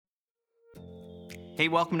Hey,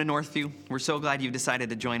 welcome to Northview. We're so glad you've decided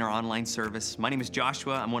to join our online service. My name is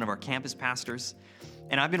Joshua. I'm one of our campus pastors.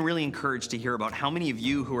 And I've been really encouraged to hear about how many of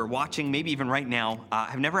you who are watching, maybe even right now,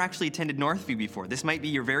 have never actually attended Northview before. This might be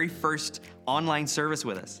your very first online service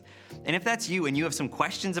with us. And if that's you and you have some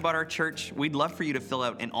questions about our church, we'd love for you to fill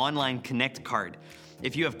out an online Connect card.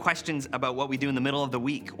 If you have questions about what we do in the middle of the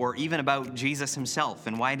week, or even about Jesus himself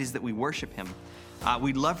and why it is that we worship him,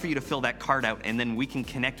 we'd love for you to fill that card out, and then we can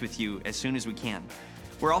connect with you as soon as we can.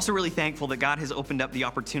 We're also really thankful that God has opened up the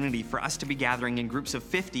opportunity for us to be gathering in groups of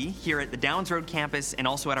 50 here at the Downs Road campus and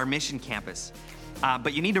also at our Mission campus.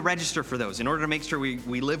 But you need to register for those in order to make sure we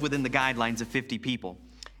live within the guidelines of 50 people.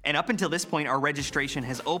 And up until this point, our registration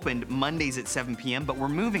has opened Mondays at 7 p.m., but we're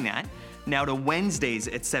moving that now to Wednesdays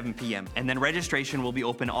at 7 p.m. And then registration will be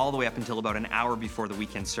open all the way up until about an hour before the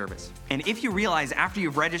weekend service. And if you realize after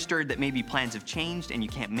you've registered that maybe plans have changed and you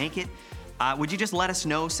can't make it, would you just let us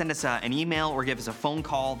know, send us an email or give us a phone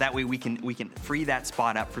call? That way we can free that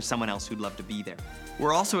spot up for someone else who'd love to be there.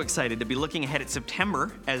 We're also excited to be looking ahead at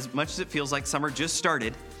September, as much as it feels like summer just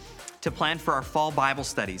started, to plan for our fall Bible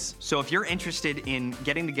studies. So if you're interested in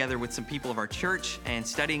getting together with some people of our church and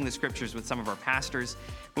studying the scriptures with some of our pastors,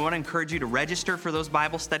 we want to encourage you to register for those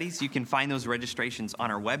Bible studies. You can find those registrations on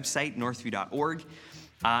our website, northview.org.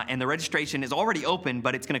 And the registration is already open,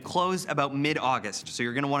 but it's going to close about mid-August, so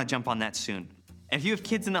you're going to want to jump on that soon. And if you have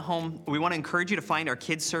kids in the home, we want to encourage you to find our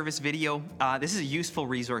kids service video. This is a useful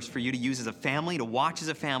resource for you to use as a family, to watch as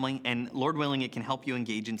a family, and Lord willing, it can help you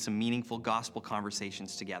engage in some meaningful gospel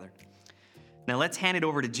conversations together. Now let's hand it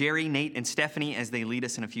over to Jerry, Nate, and Stephanie as they lead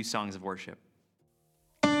us in a few songs of worship.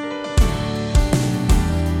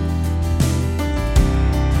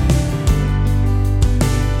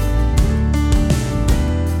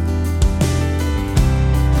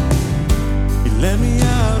 Led me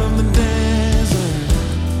out of the desert,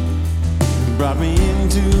 brought me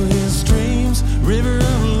into his streams, river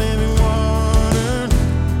of living water,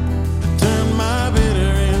 turned my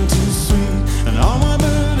bitter into sweet, and all my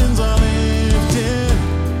burdens are lifted,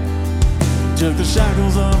 took the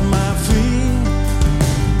shackles off my feet,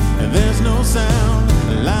 and there's no sound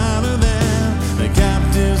louder than the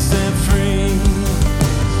captive set free.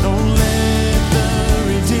 Don't let the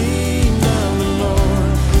redeemed of the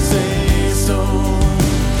Lord say so.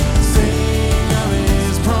 Sing of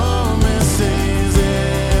his promises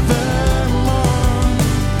evermore.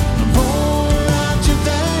 Pour out your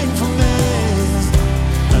thankfulness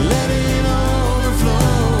and let it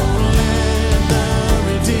overflow. Let the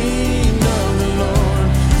redeemed of the Lord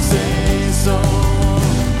say so.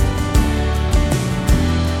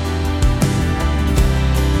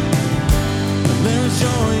 And there's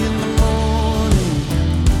joy in the morning,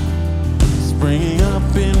 springing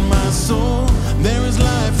up in my soul. There is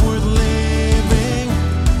life worth living,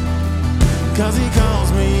 'cause he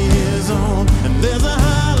calls me his own. And there's a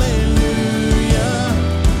hallelujah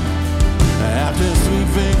after sweet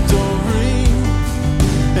victory.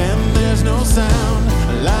 And there's no sound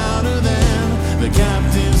louder than the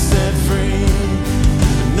captive set free.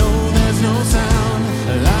 No, there's no sound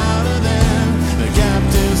louder than the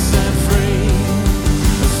captive set free.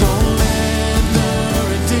 So let the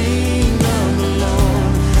redeemed of the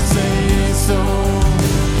Lord say so.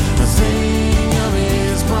 Sing of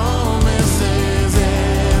his promises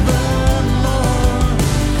evermore.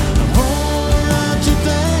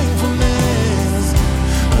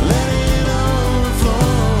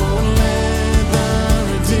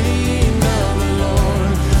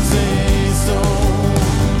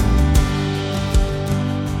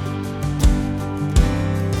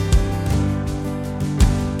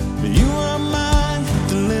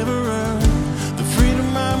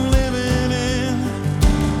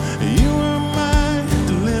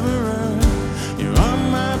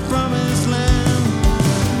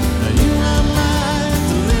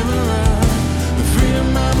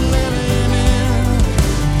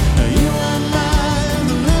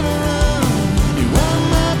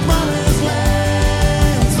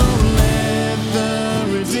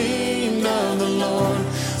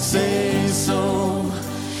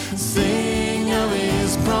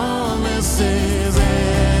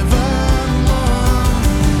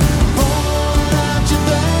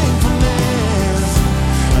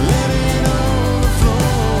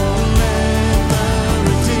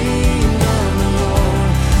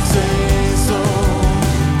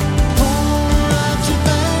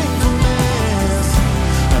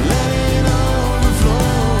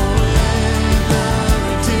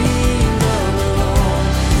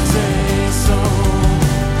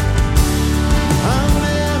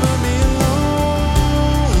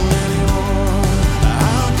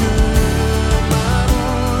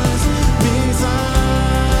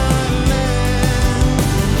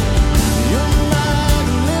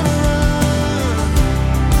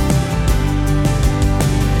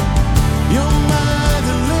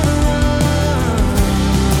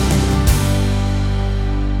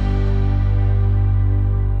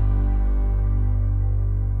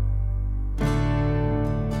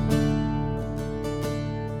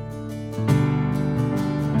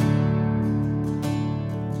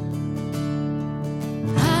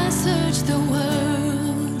 the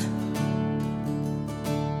world,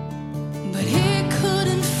 but it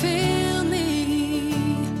couldn't fill me.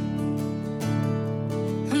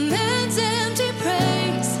 A man's empty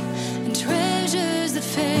praise and treasures that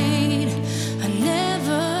fade are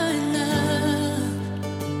never enough.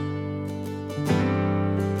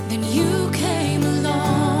 Then you came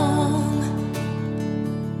along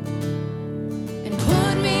and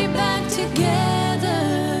put me back together,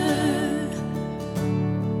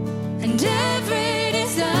 and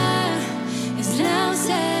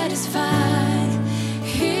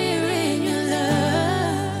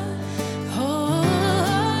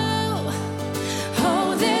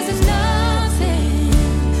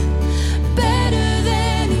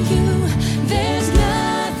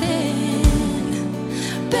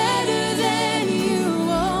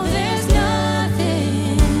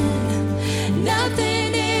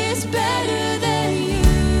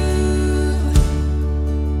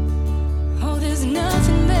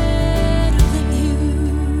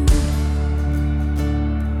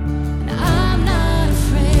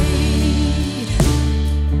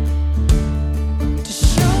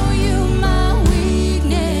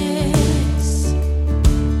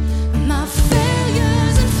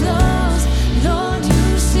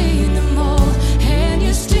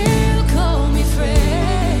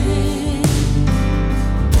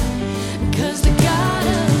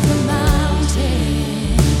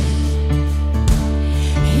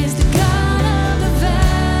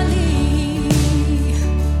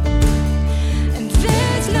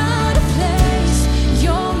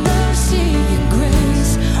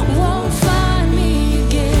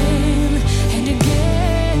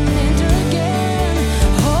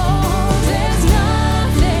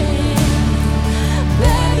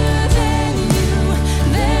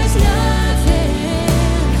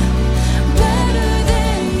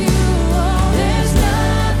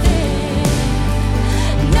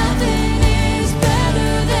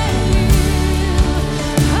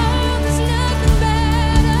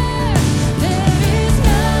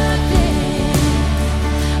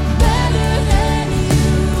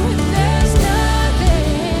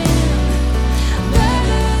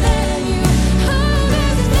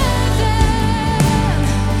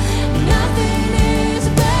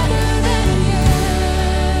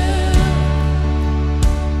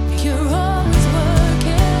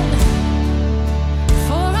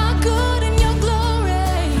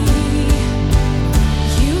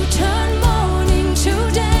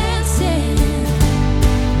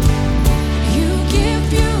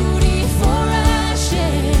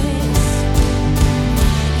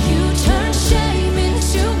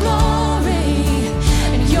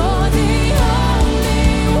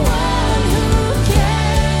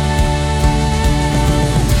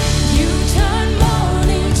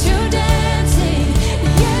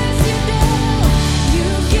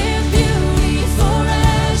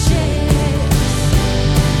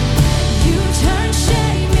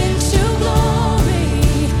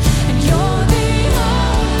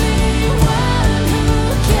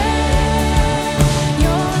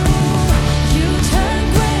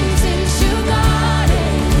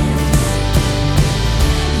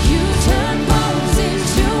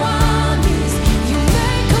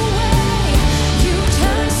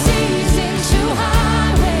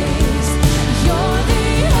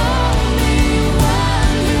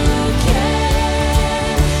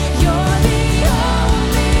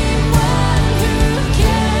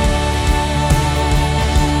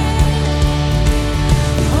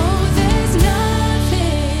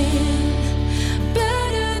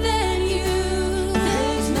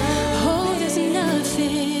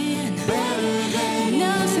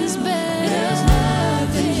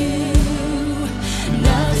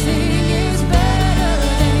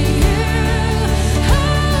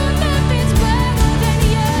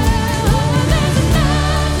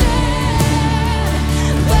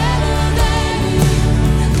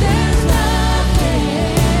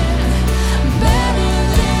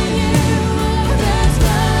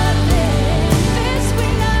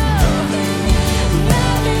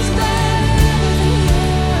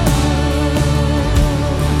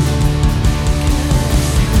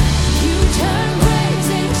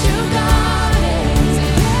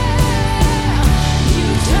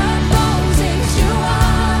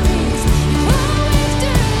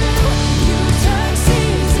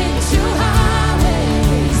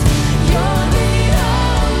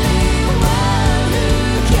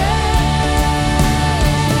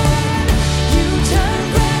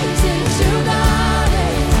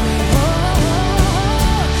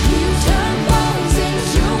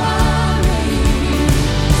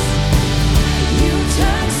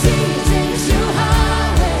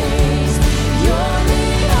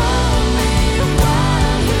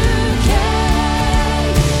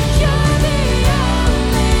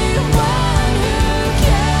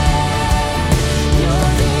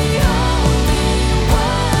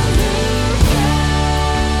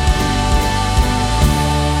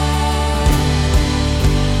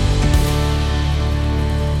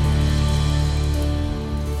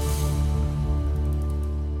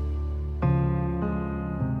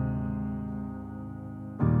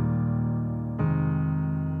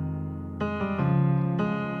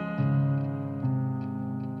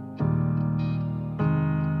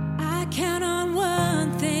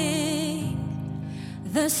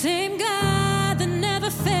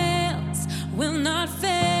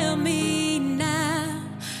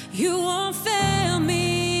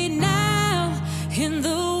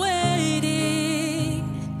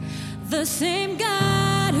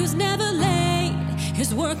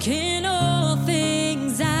working all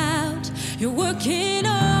things out. You're working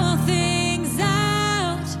all things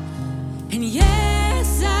out. And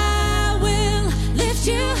yes, I will lift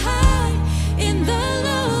you high in the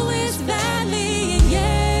lowest valley. And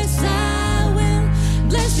yes, I will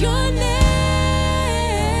bless your name.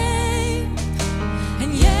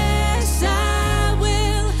 And yes, I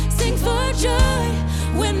will sing for joy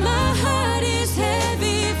when my heart is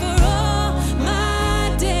heavy for all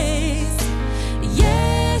my days.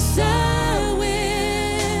 Yes, I will.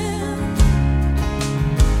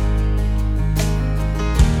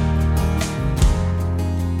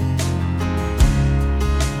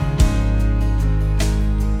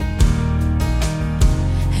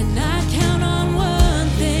 And I count on one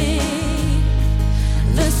thing: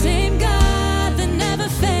 the same God that never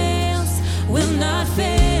fails will not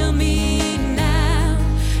fail me now.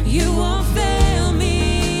 You won't fail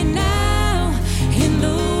me now in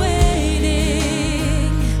the waiting.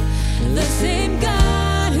 The same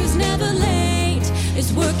God who's never late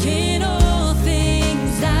is working all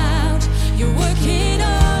things out. You're working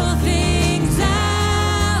all things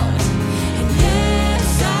out. And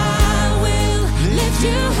yes, I will lift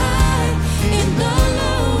you high in the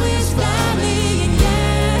lowest valley. And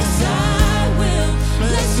yes, I will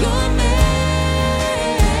bless your name.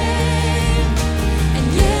 And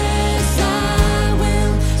yes, I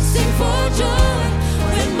will sing for joy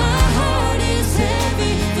when my heart is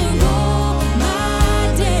heavy for all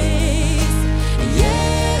my days.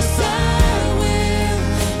 Yes, I will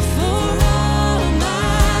for all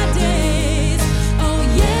my days. Oh,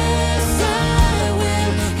 yes, I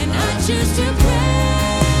will. And I choose to praise,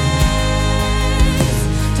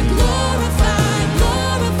 to glorify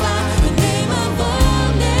the name of all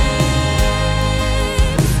names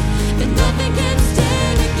that nothing can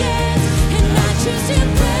stand against. And I choose to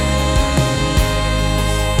praise,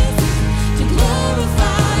 to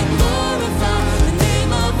glorify the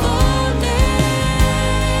name of all names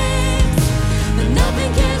that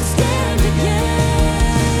nothing can stand against.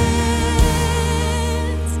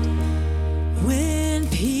 When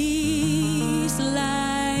peace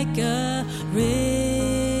like a river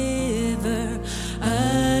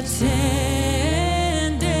attendeth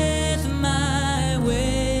my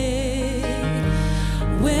way,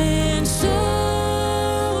 when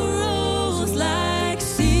sorrows like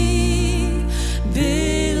sea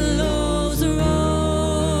billows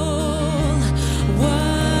roll,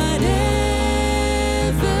 whatever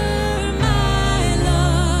my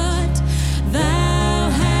lot, thou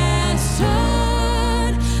hast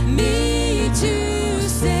taught me to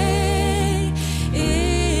say,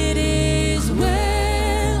 it is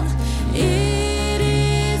well with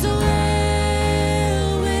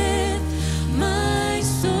my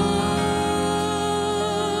soul.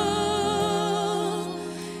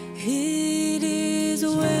 It is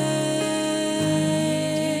well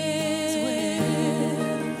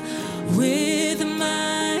with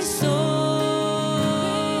my soul.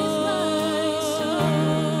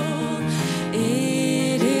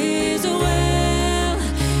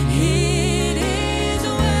 It is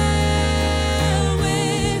well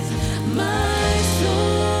with my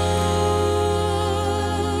soul.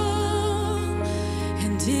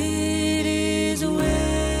 And it is well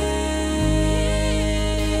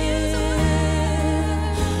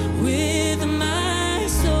with my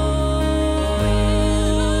soul.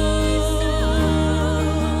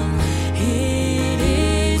 It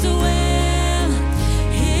is well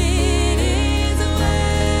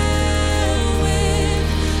with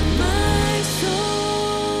my soul.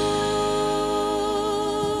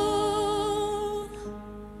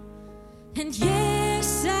 And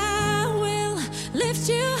yes, I will lift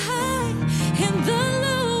you high in the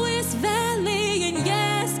lowest valley. And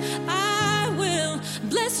yes, I will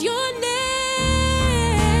bless your name.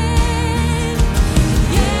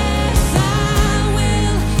 Yes, I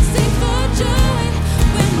will sing for joy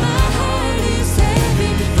when my heart is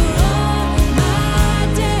heavy for all my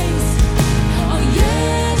days. Oh,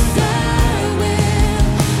 yes, I will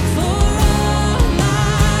for all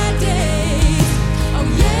my days. Oh,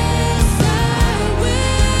 yes, I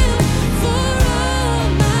will for all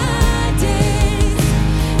my days.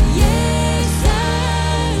 Yes, I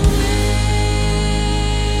will.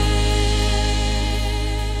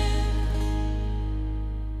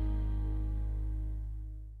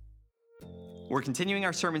 We're continuing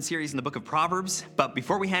our sermon series in the book of Proverbs, but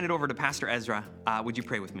before we hand it over to Pastor Ezra, would you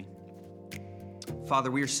pray with me? Father,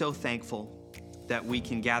 we are so thankful that we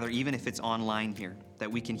can gather, even if it's online here, that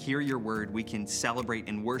we can hear your word, we can celebrate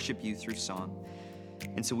and worship you through song.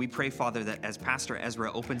 And so we pray, Father, that as Pastor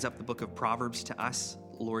Ezra opens up the book of Proverbs to us,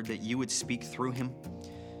 Lord, that you would speak through him.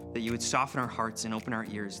 that you would soften our hearts and open our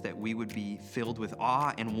ears, that we would be filled with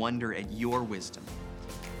awe and wonder at your wisdom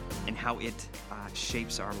and how it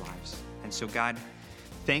shapes our lives. And so, God,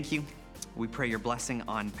 thank you. We pray your blessing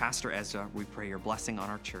on Pastor Ezra. We pray your blessing on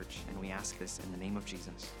our church, and we ask this in the name of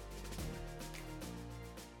Jesus.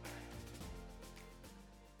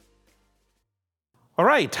 All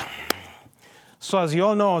right. So as you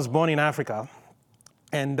all know, I was born in Africa,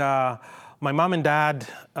 and my mom and dad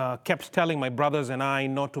kept telling my brothers and I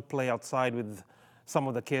not to play outside with some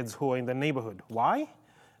of the kids who were in the neighborhood. Why?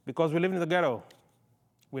 Because we lived in the ghetto.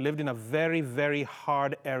 We lived in a very, very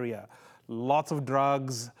hard area. Lots of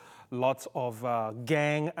drugs, lots of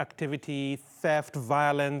gang activity, theft,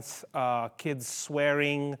 violence, kids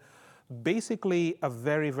swearing. Basically, a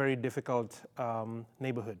very, very difficult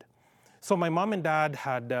neighborhood. So my mom and dad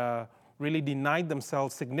had really denied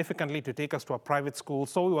themselves significantly to take us to a private school.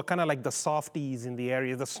 So we were kind of like the softies in the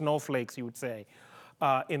area, the snowflakes, you would say,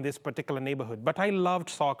 in this particular neighborhood. But I loved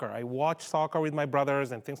soccer. I watched soccer with my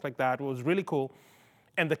brothers and things like that. It was really cool.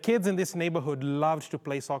 And the kids in this neighborhood loved to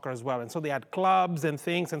play soccer as well. And so they had clubs and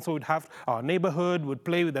things. And so we'd have our neighborhood would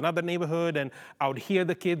play with another neighborhood. And I would hear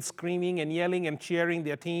the kids screaming and yelling and cheering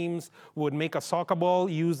their teams. We would make a soccer ball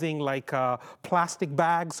using like plastic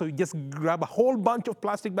bags. So you just grab a whole bunch of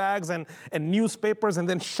plastic bags and newspapers and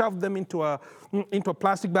then shove them into a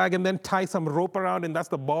plastic bag and then tie some rope around. And that's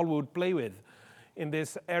the ball we would play with in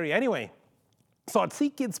this area. Anyway, so I'd see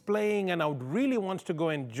kids playing and I would really want to go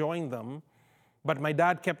and join them. But my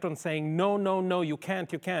dad kept on saying, no, no, no, you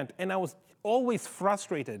can't. And I was always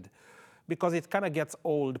frustrated because it kind of gets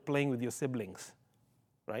old playing with your siblings,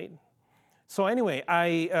 right? So anyway,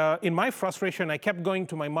 in my frustration, I kept going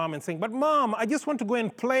to my mom and saying, but Mom, I just want to go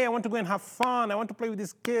and play. I want to go and have fun. I want to play with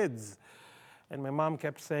these kids. And my mom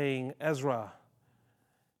kept saying, Ezra,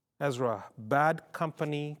 bad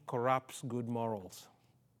company corrupts good morals,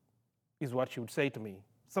 is what she would say to me.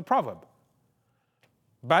 It's a proverb.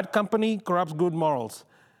 Bad company corrupts good morals.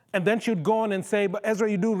 And then she'd go on and say, but Ezra,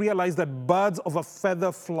 you do realize that birds of a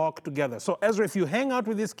feather flock together. So Ezra, if you hang out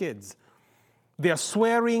with these kids, they're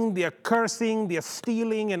swearing, they're cursing, they're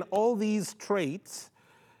stealing, and all these traits,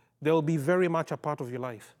 they'll be very much a part of your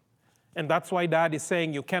life. And that's why Dad is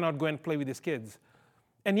saying you cannot go and play with these kids.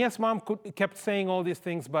 And yes, Mom kept saying all these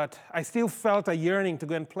things, but I still felt a yearning to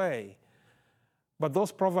go and play. But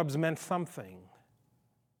those proverbs meant something.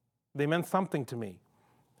 They meant something to me.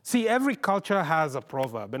 See, every culture has a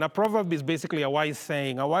proverb, and a proverb is basically a wise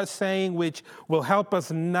saying which will help us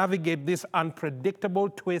navigate these unpredictable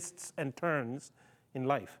twists and turns in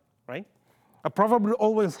life, right? A proverb will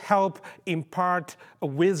always help impart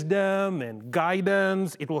wisdom and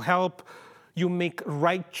guidance. It will help you make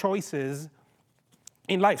right choices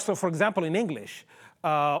in life. So, for example, in English,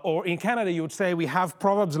 or in Canada, you would say we have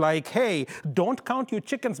proverbs like, hey, don't count your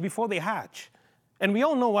chickens before they hatch. And we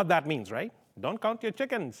all know what that means, right? Don't count your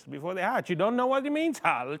chickens before they hatch. You don't know what it means?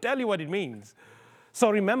 I'll tell you what it means.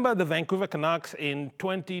 So remember the Vancouver Canucks in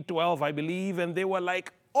 2012, I believe, and they were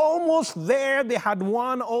like almost there. They had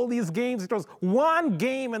won all these games. It was one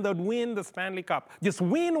game and they'd win the Stanley Cup. Just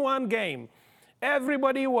win one game.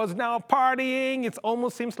 Everybody was now partying. It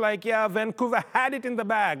almost seems like, yeah, Vancouver had it in the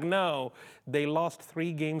bag. No, they lost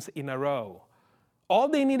 3 games in a row. All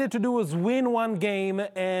they needed to do was win one game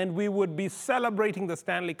and we would be celebrating the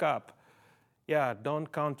Stanley Cup. Yeah, don't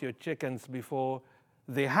count your chickens before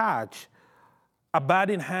they hatch. A bird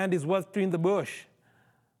in hand is worth 2 in the bush.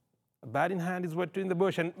 A bird in hand is worth 2 in the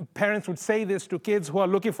bush. And parents would say this to kids who are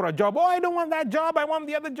looking for a job. Oh, I don't want that job. I want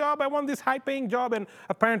the other job. I want this high-paying job. And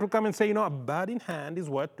a parent would come and say, you know, a bird in hand is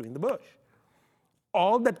worth 2 in the bush.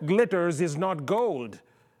 All that glitters is not gold.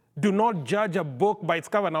 Do not judge a book by its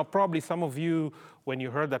cover. Now, probably some of you, when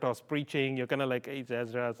you heard that I was preaching, you're kind of like, hey,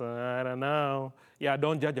 Ezra, I don't know. Yeah,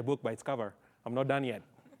 don't judge a book by its cover. I'm not done yet,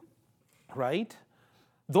 right?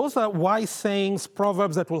 Those are wise sayings,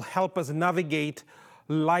 proverbs that will help us navigate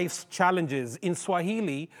life's challenges. In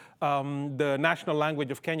Swahili, the national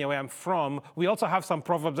language of Kenya, where I'm from, we also have some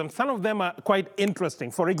proverbs, and some of them are quite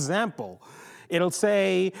interesting. For example, it'll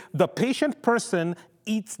say, the patient person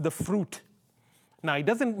eats the fruit. Now, it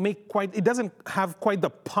doesn't have quite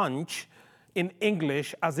the punch in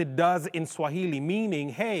English as it does in Swahili, meaning,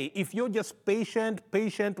 hey, if you're just patient,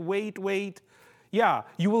 wait, yeah,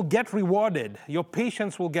 you will get rewarded. Your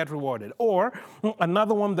patience will get rewarded. Or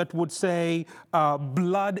another one that would say,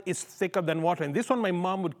 blood is thicker than water. And this one my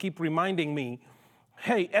mom would keep reminding me,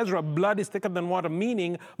 hey, Ezra, blood is thicker than water,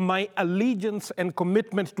 meaning my allegiance and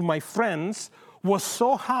commitment to my friends was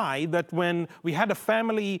so high that when we had a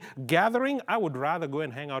family gathering, I would rather go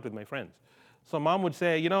and hang out with my friends. So mom would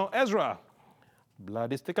say, you know, Ezra,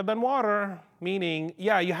 Blood is thicker than water, meaning,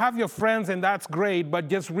 yeah, you have your friends and that's great, but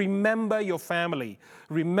just remember your family.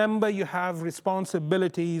 Remember you have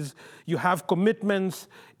responsibilities, you have commitments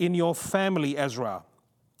in your family, Ezra.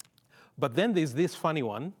 But then there's this funny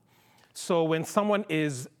one. So when someone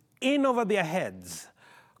is in over their heads,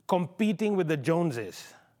 competing with the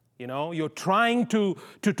Joneses, you're trying to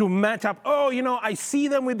match up. Oh, I see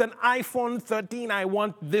them with an iPhone 13, I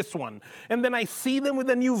want this one. And then I see them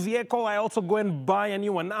with a new vehicle, I also go and buy a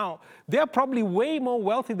new one. Now, they're probably way more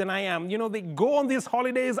wealthy than I am. They go on these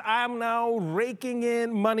holidays, I'm now raking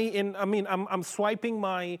in money I'm swiping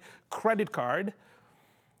my credit card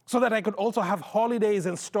so that I could also have holidays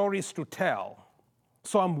and stories to tell.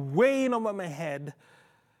 So I'm way in over my head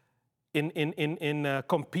in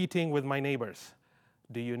competing with my neighbors.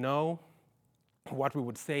 Do you know what we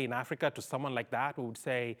would say in Africa to someone like that? We would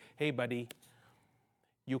say, hey, buddy,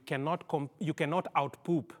 you cannot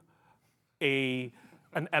outpoop an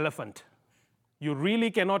elephant. You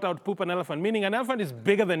really cannot outpoop an elephant, meaning an elephant is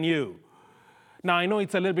bigger than you. Now, I know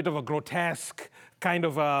it's a little bit of a grotesque kind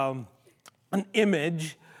of an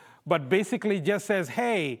image, but basically just says,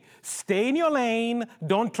 hey, stay in your lane,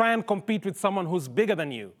 don't try and compete with someone who's bigger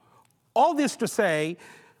than you. All this to say,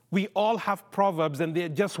 we all have proverbs, and they're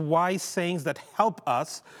just wise sayings that help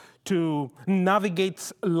us to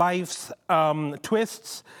navigate life's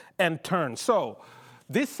twists and turns. So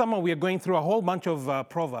this summer, we are going through a whole bunch of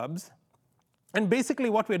proverbs. And basically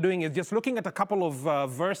what we're doing is just looking at a couple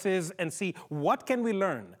of verses and see what can we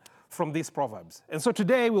learn from these proverbs. And so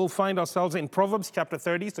today we'll find ourselves in Proverbs chapter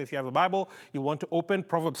 30. So if you have a Bible, you want to open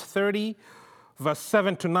Proverbs 30, verse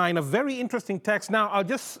 7 to 9, a very interesting text. Now, I'll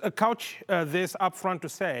just couch this up front to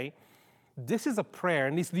say, this is a prayer,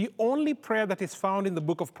 and it's the only prayer that is found in the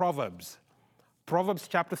book of Proverbs. Proverbs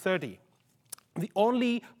chapter 30. The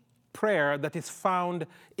only prayer that is found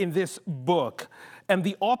in this book. And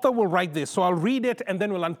the author will write this, so I'll read it and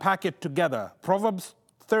then we'll unpack it together. Proverbs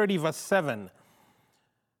 30, verse 7.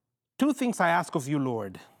 2 things I ask of you,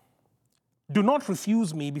 Lord. Do not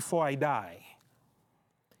refuse me before I die.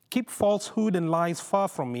 Keep falsehood and lies far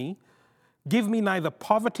from me. Give me neither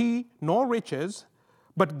poverty nor riches,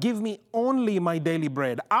 but give me only my daily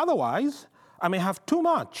bread. Otherwise, I may have too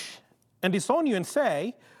much and disown you and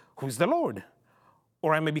say, who is the Lord?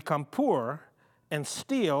 Or I may become poor and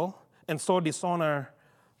steal and so dishonor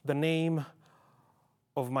the name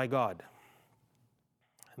of my God.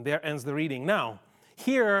 And there ends the reading. Now,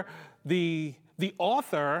 here the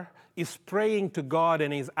author is praying to God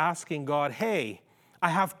and is asking God, hey, I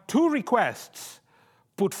have 2 requests.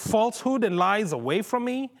 Put falsehood and lies away from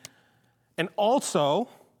me, and also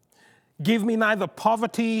give me neither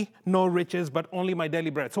poverty nor riches, but only my daily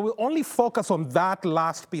bread. So we'll only focus on that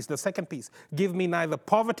last piece, the second piece. Give me neither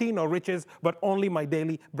poverty nor riches, but only my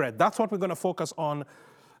daily bread. That's what we're going to focus on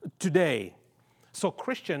today. So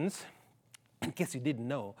Christians, in case you didn't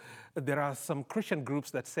know, there are some Christian groups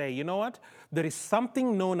that say, you know what? There is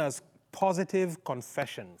something known as positive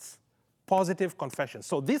confessions. Positive confession.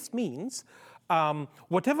 So this means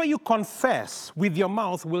whatever you confess with your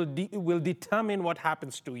mouth will determine what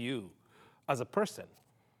happens to you as a person.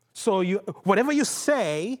 So whatever you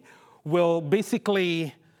say will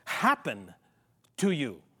basically happen to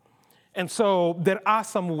you. And so there are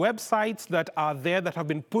some websites that are there that have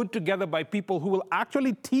been put together by people who will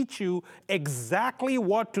actually teach you exactly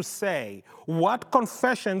what to say, what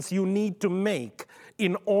confessions you need to make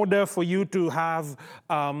in order for you to have,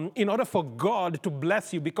 in order for God to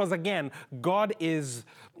bless you. Because again, it's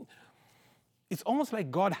almost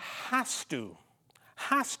like God has to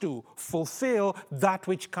fulfill that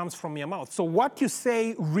which comes from your mouth. So what you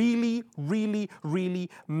say really, really, really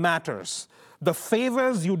matters. The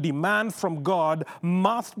favors you demand from God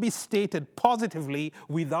must be stated positively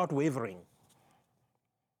without wavering.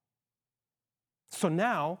 So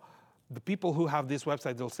now, the people who have this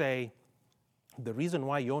website, they'll say, the reason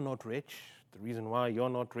why you're not rich, the reason why you're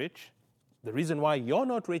not rich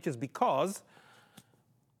is because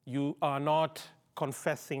you are not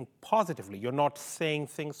confessing positively. You're not saying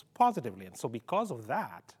things positively. And so because of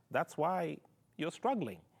that, that's why you're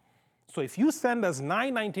struggling. So if you send us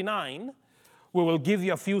 $9.99, we will give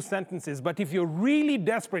you a few sentences. But if you're really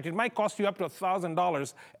desperate, it might cost you up to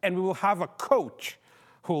 $1,000, and we will have a coach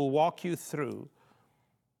who will walk you through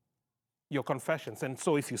your confessions. And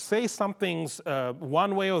so if you say some things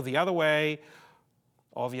one way or the other way,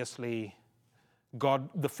 obviously, God,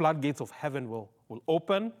 the floodgates of heaven will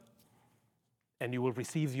open, and you will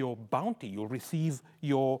receive your bounty. You'll receive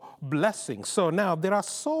your blessing. So now there are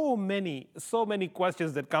so many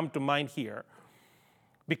questions that come to mind here,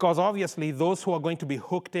 because obviously those who are going to be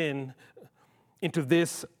hooked in into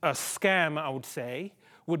this scam, I would say,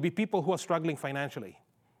 would be people who are struggling financially.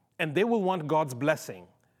 And they will want God's blessing.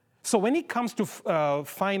 So when it comes to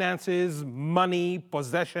finances, money,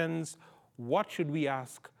 possessions, what should we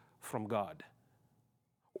ask from God?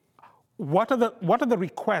 What are the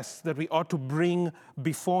requests that we ought to bring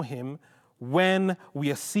before him when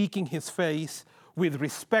we are seeking his face with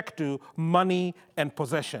respect to money and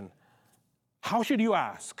possession? How should you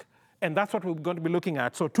ask? And that's what we're going to be looking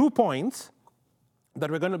at. So 2 points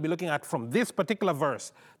that we're going to be looking at from this particular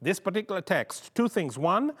verse, this particular text. 2 things.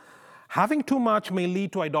 1, having too much may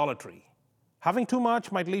lead to idolatry. Having too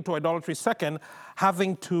much might lead to idolatry. 2nd,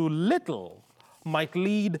 having too little might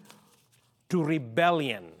lead to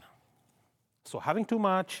rebellion. So having too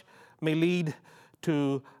much may lead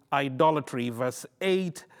to idolatry. Verse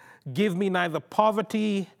 8, give me neither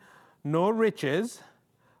poverty nor riches,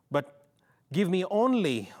 but give me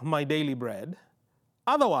only my daily bread.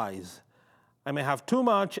 Otherwise, I may have too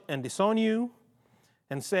much and disown you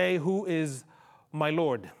and say, who is my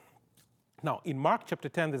Lord? Now, in Mark chapter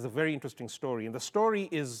 10, there's a very interesting story. And the story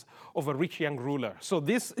is of a rich young ruler. So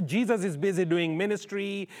Jesus is busy doing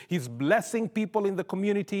ministry. He's blessing people in the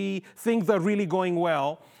community. Things are really going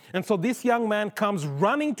well. And so this young man comes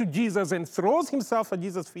running to Jesus and throws himself at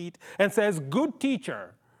Jesus' feet and says, good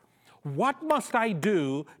teacher, what must I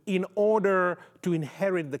do in order to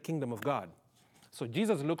inherit the kingdom of God? So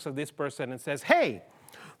Jesus looks at this person and says, hey,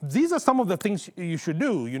 these are some of the things you should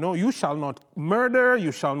do. You know, you shall not murder,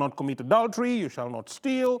 you shall not commit adultery, you shall not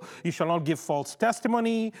steal, you shall not give false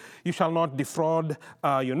testimony, you shall not defraud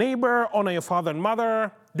your neighbor, honor your father and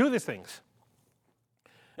mother, do these things.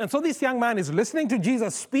 And so this young man is listening to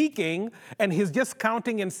Jesus speaking, and he's just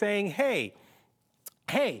counting and saying, hey,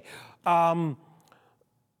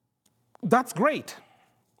 that's great.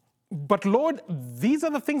 But Lord, these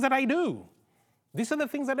are the things that I do. These are the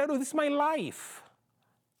things that I do. This is my life.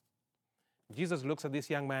 Jesus looks at this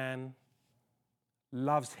young man,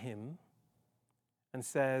 loves him, and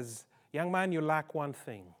says, young man, you lack one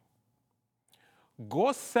thing.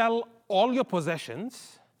 Go sell all your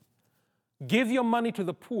possessions, give your money to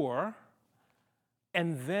the poor,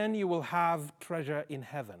 and then you will have treasure in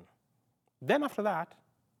heaven. Then after that,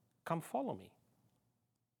 come follow me.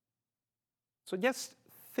 So just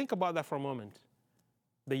think about that for a moment.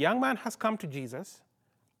 The young man has come to Jesus,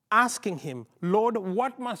 asking him, Lord,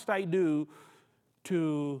 what must I do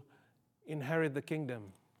to inherit the kingdom?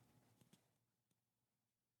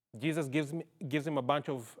 Jesus gives him a bunch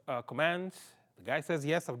of commands. The guy says,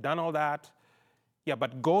 yes, I've done all that. Yeah,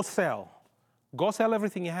 but go sell. Go sell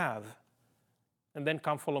everything you have, and then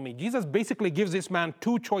come follow me. Jesus basically gives this man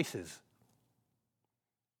 2 choices.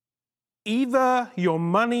 Either your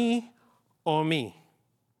money or me.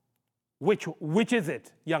 Which is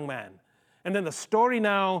it, young man? And then the story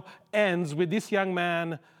now ends with this young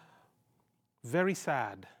man very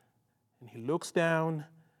sad. And he looks down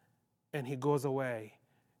and he goes away.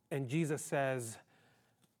 And Jesus says,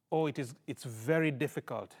 oh, it's very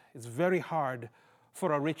difficult. It's very hard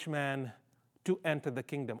for a rich man to enter the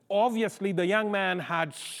kingdom. Obviously, the young man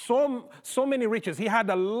had so many riches. He had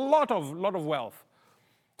a lot of wealth.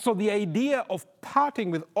 So the idea of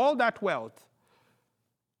parting with all that wealth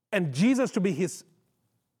and Jesus to be his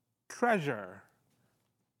treasure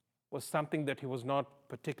was something that he was not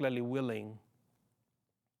particularly willing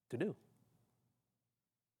to do.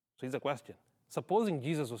 So here's a question. Supposing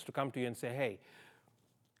Jesus was to come to you and say, hey,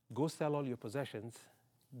 go sell all your possessions,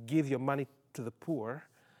 give your money to the poor,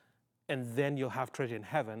 and then you'll have treasure in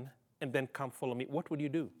heaven, and then come follow me. What would you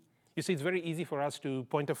do? You see, it's very easy for us to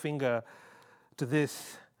point a finger to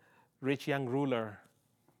this rich young ruler,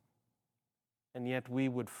 and yet we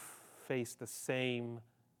would face the same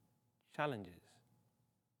challenges,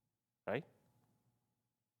 right?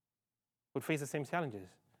 Would face the same challenges.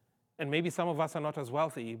 And maybe some of us are not as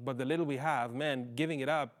wealthy, but the little we have, man, giving it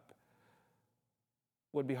up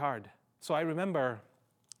would be hard. So I remember,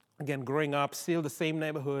 again, growing up, still the same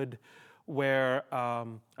neighborhood where I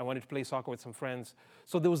wanted to play soccer with some friends.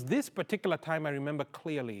 So there was this particular time I remember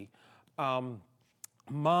clearly.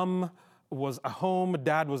 Mom was at home,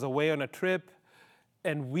 Dad was away on a trip,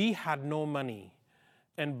 and we had no money.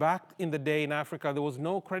 And back in the day in Africa, there was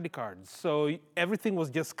no credit cards. So everything was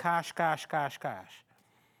just cash.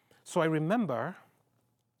 So I remember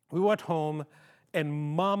we were at home and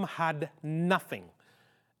Mom had nothing.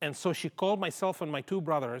 And so she called myself and my 2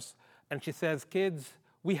 brothers and she says, kids,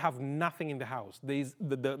 we have nothing in the house.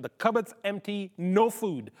 The cupboard's empty, no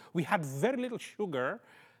food. We had very little sugar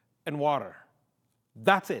and water.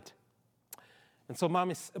 That's it. And so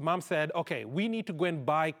Mom said, okay, we need to go and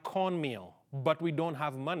buy cornmeal, but we don't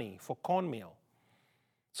have money for cornmeal.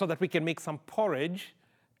 so that we can make some porridge,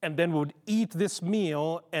 and then we'd eat this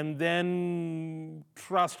meal and then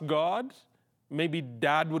trust God. Maybe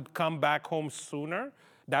Dad would come back home sooner.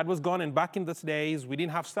 Dad was gone, and back in those days, we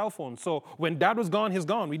didn't have cell phones. So when Dad was gone, he's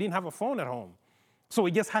gone. We didn't have a phone at home. So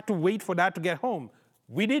we just had to wait for Dad to get home.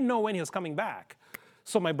 We didn't know when he was coming back.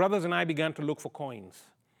 So my brothers and I began to look for coins.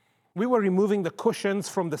 We were removing the cushions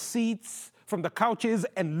from the seats, from the couches,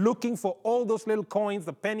 and looking for all those little coins,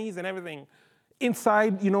 the pennies and everything,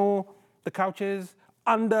 inside, the couches,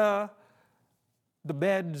 under the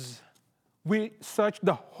beds. We searched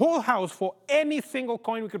the whole house for any single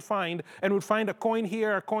coin we could find, and we'd find a coin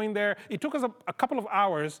here, a coin there. It took us a couple of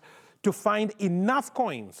hours to find enough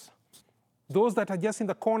coins, those that are just in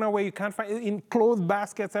the corner where you can't find, in clothes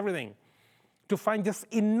baskets, everything, to find just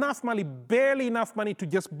enough money, barely enough money to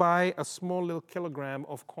just buy a small little kilogram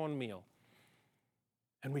of cornmeal.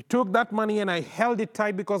 And we took that money and I held it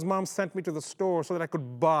tight because Mom sent me to the store so that I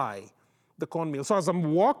could buy the cornmeal. So as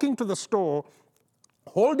I'm walking to the store,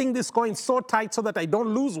 holding this coin so tight so that I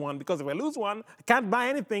don't lose one, because if I lose one, I can't buy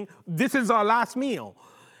anything. This is our last meal.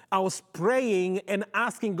 I was praying and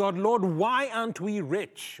asking God, Lord, why aren't we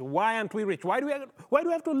rich? Why aren't we rich? Why do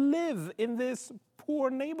we have to live in this poor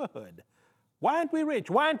neighborhood? Why aren't we rich?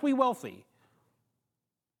 Why aren't we wealthy?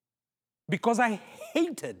 Because I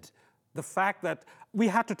hated the fact that we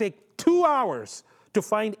had to take 2 hours to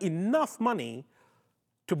find enough money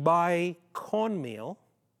to buy cornmeal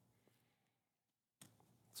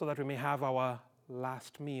so that we may have our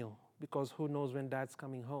last meal, because who knows when Dad's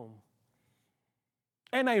coming home.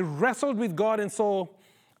 And I wrestled with God, and so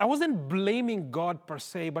I wasn't blaming God per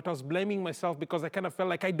se, but I was blaming myself because I kind of felt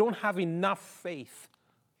like I don't have enough faith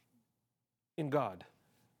in God.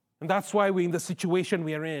 And that's why we're in the situation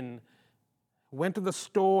we are in. Went to the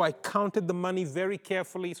store, I counted the money very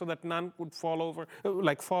carefully so that none would fall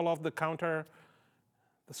off the counter.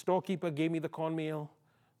 The storekeeper gave me the cornmeal,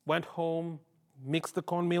 went home, mixed the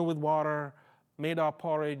cornmeal with water, made our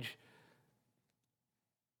porridge,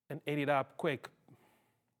 and ate it up quick.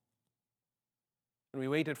 And we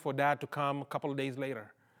waited for Dad to come a couple of days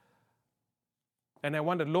later. And I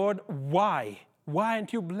wondered, Lord, why? Why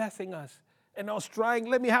aren't you blessing us? And I was trying,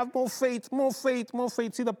 let me have more faith, more faith, more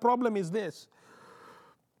faith. See, the problem is this.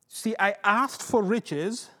 See, I asked for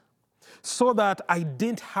riches so that I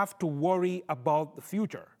didn't have to worry about the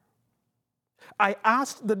future. I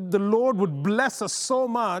asked that the Lord would bless us so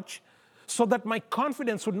much so that my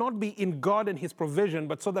confidence would not be in God and His provision,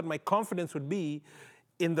 but so that my confidence would be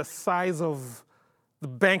in the size of the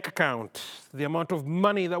bank account, the amount of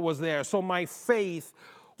money that was there. So my faith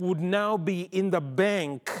would now be in the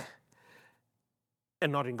bank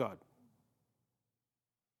and not in God.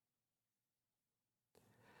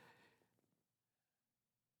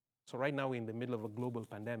 So right now we're in the middle of a global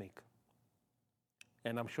pandemic.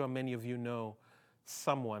 And I'm sure many of you know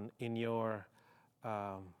someone in your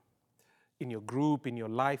group, in your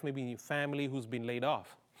life, maybe in your family who's been laid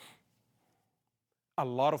off. A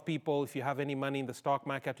lot of people, if you have any money in the stock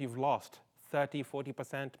market, you've lost 30,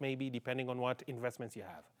 40% maybe, depending on what investments you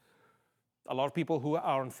have. A lot of people who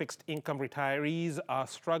are on fixed income retirees are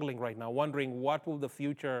struggling right now, wondering what will the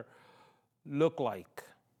future look like.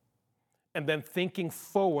 And then thinking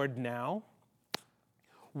forward now,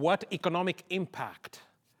 what economic impact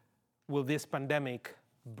will this pandemic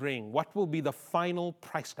bring? What will be the final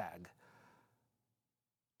price tag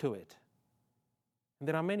to it? And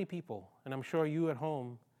there are many people, and I'm sure you at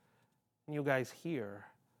home and you guys here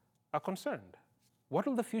are concerned. What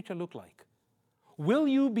will the future look like? Will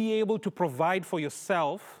you be able to provide for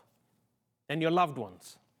yourself and your loved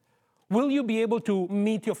ones? Will you be able to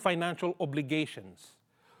meet your financial obligations?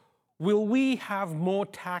 Will we have more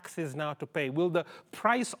taxes now to pay? Will the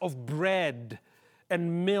price of bread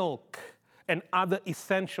and milk and other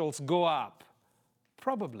essentials go up?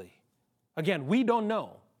 Probably. Again, we don't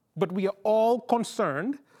know, but we are all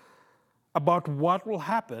concerned about what will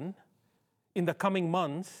happen in the coming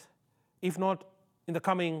months, if not in the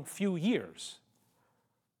coming few years,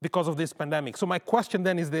 because of this pandemic. So my question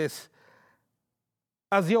then is this: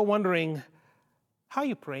 as you're wondering, how are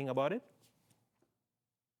you praying about it?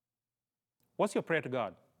 What's your prayer to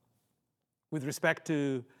God with respect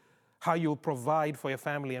to how you'll provide for your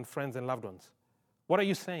family and friends and loved ones? What are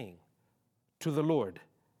you saying to the Lord?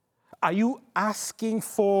 Are you asking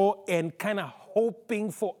for and kind of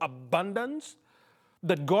hoping for abundance?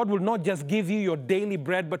 That God will not just give you your daily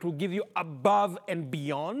bread, but will give you above and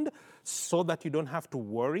beyond so that you don't have to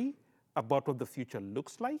worry about what the future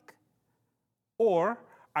looks like? Or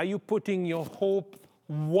are you putting your hope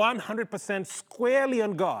 100% squarely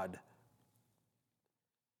on God?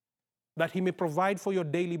 that he may provide for your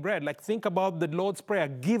daily bread. Like, think about the Lord's Prayer.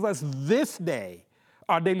 Give us this day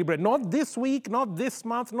our daily bread. Not this week, not this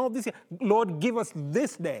month, not this year. Lord, give us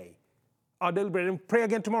this day our daily bread. And pray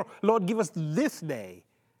again tomorrow. Lord, give us this day.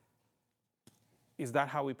 Is that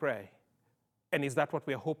how we pray? And is that what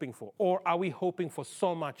we're hoping for? Or are we hoping for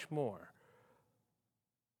so much more?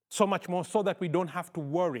 So much more so that we don't have to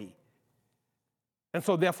worry. And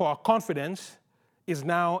so therefore our confidence is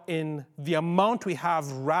now in the amount we have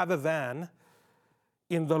rather than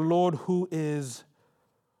in the Lord who is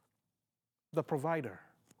the provider.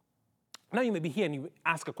 Now you may be here and you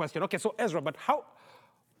ask a question. Okay, so Ezra, but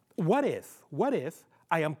what if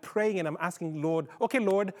I am praying and I'm asking Lord, okay,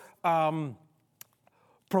 Lord,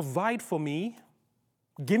 provide for me,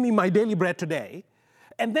 give me my daily bread today,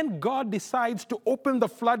 and then God decides to open the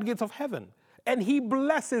floodgates of heaven and he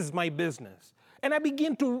blesses my business. And I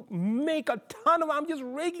begin to make a ton of, I'm just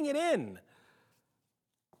raking it in.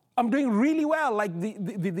 I'm doing really well. Like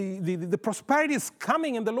the prosperity is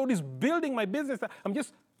coming and the Lord is building my business.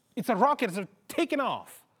 It's a rocket, it's taking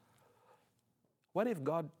off. What if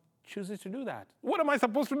God chooses to do that? What am I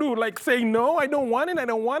supposed to do? Like say, no, I don't want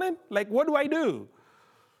it? Like, what do I do?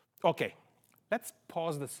 Okay, let's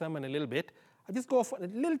pause the sermon a little bit. I'll just go for a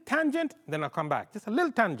little tangent, then I'll come back. Just a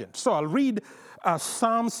little tangent. So I'll read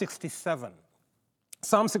Psalm 67.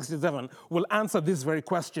 Psalm 67 will answer this very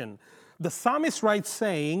question. The psalmist writes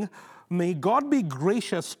saying, may God be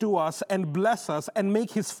gracious to us and bless us and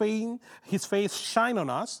make his face shine on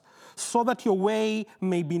us so that your way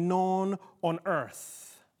may be known on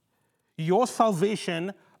earth. Your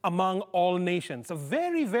salvation among all nations. A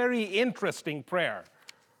very, very interesting prayer.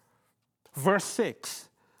 Verse 6,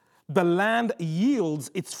 the land yields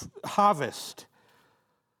its harvest.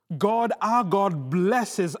 God, our God,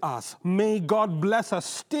 blesses us. May God bless us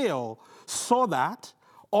still so that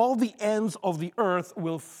all the ends of the earth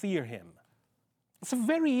will fear him. It's a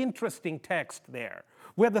very interesting text there,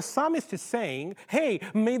 where the psalmist is saying, hey,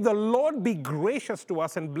 may the Lord be gracious to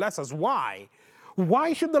us and bless us. Why?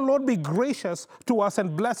 Why should the Lord be gracious to us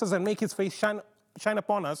and bless us and make his face shine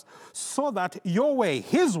upon us so that your way,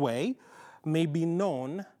 his way, may be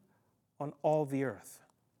known on all the earth?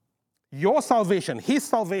 Your salvation, his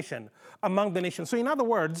salvation among the nations. So in other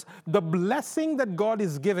words, the blessing that God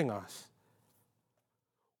is giving us,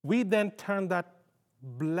 we then turn that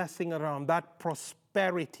blessing around, that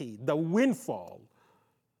prosperity, the windfall,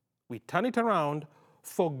 we turn it around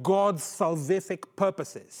for God's salvific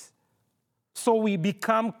purposes. So we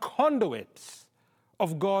become conduits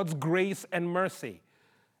of God's grace and mercy.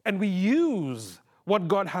 And we use what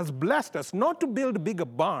God has blessed us, not to build bigger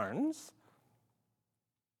barns,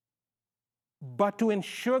 but to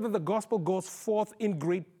ensure that the gospel goes forth in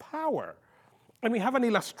great power. And we have an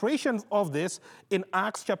illustration of this in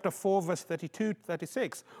Acts chapter 4, verse 32 to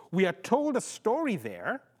 36. We are told a story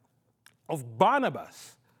there of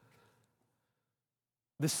Barnabas,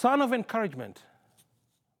 the son of encouragement,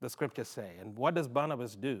 the scriptures say. And what does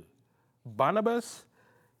Barnabas do? Barnabas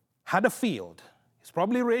had a field. He's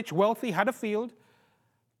probably rich, wealthy, had a field,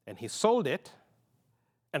 and he sold it,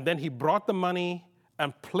 and then he brought the money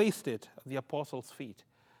and placed it at the apostles' feet.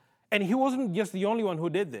 And he wasn't just the only one who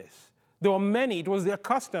did this. There were many. It was their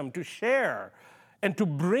custom to share and to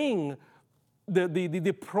bring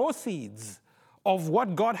the proceeds of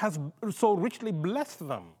what God has so richly blessed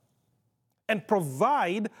them and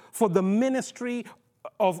provide for the ministry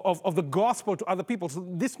of the gospel to other people. So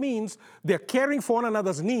this means they're caring for one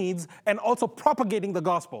another's needs and also propagating the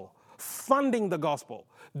gospel, funding the gospel.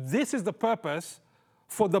 This is the purpose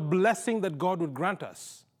for the blessing that God would grant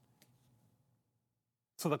us.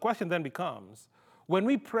 So the question then becomes, when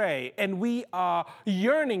we pray and we are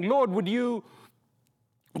yearning, Lord, would you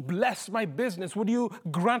bless my business? Would you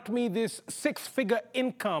grant me this 6-figure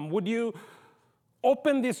income? Would you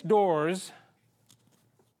open these doors?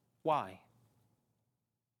 Why?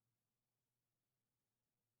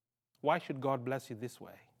 Why should God bless you this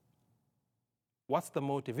way? What's the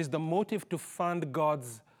motive? Is the motive to fund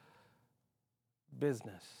God's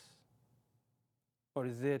business? Or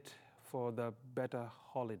is it for the better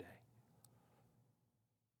holiday,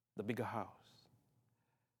 the bigger house,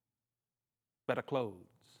 better clothes,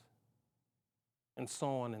 and so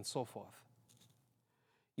on and so forth?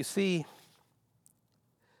 You see,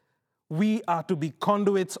 we are to be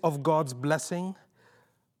conduits of God's blessing.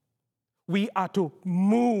 We are to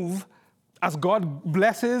move as God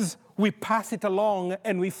blesses. We pass it along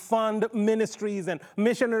and we fund ministries and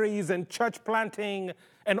missionaries and church planting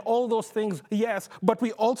and all those things, yes. But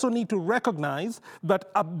we also need to recognize that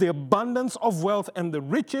the abundance of wealth and the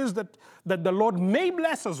riches that the Lord may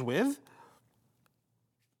bless us with,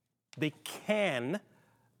 they can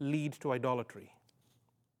lead to idolatry.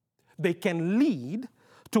 They can lead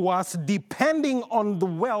to us depending on the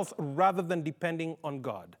wealth rather than depending on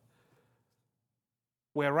God.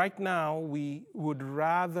 Where right now we would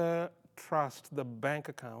rather trust the bank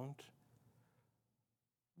account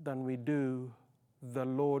than we do the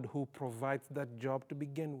Lord who provides that job to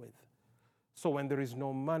begin with. So when there is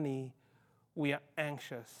no money, we are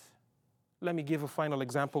anxious. Let me give a final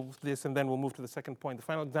example of this, and then we'll move to the second point. The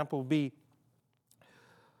final example will be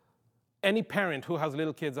any parent who has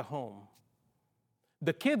little kids at home.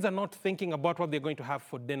 The kids are not thinking about what they're going to have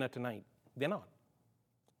for dinner tonight. They're not.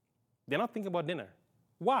 They're not thinking about dinner.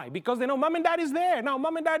 Why? Because they know mom and dad is there. Now,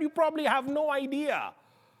 mom and dad, you probably have no idea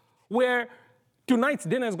where tonight's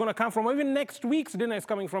dinner is going to come from, or even next week's dinner is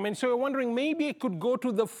coming from. And so you're wondering, maybe it could go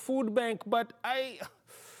to the food bank, but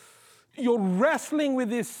you're wrestling with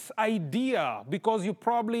this idea because you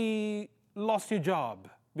probably lost your job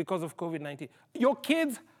because of COVID-19. Your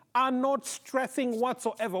kids are not stressing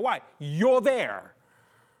whatsoever. Why? You're there.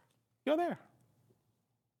 You're there.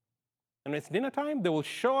 And when it's dinner time, they will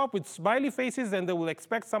show up with smiley faces and they will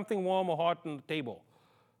expect something warm or hot on the table.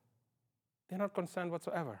 They're not concerned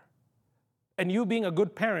whatsoever. And you being a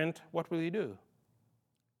good parent, what will you do?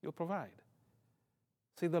 You'll provide.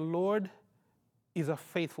 See, the Lord is a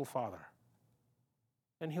faithful Father.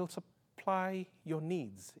 And He'll supply your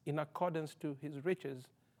needs in accordance to His riches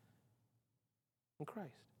in Christ.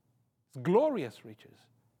 His glorious riches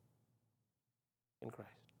in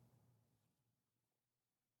Christ.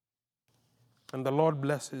 And the Lord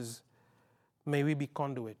blesses, may we be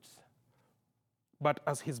conduits. But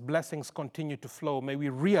as His blessings continue to flow, may we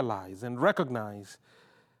realize and recognize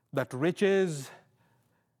that riches,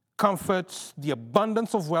 comforts, the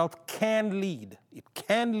abundance of wealth can lead. It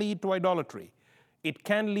can lead to idolatry. It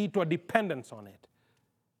can lead to a dependence on it.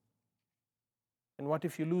 And what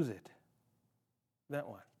if you lose it? That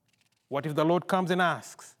one. What if the Lord comes and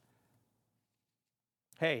asks,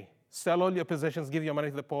 hey, sell all your possessions, give your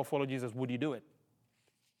money to the poor, follow Jesus. Would you do it?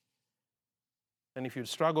 And if you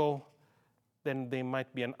struggle, then there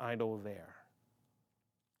might be an idol there.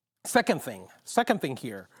 Second thing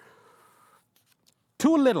here.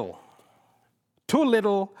 Too little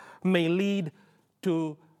may lead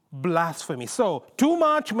to blasphemy. So, too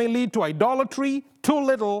much may lead to idolatry, too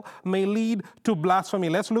little may lead to blasphemy.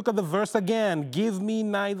 Let's look at the verse again. Give me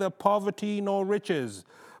neither poverty nor riches,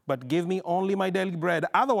 but give me only my daily bread.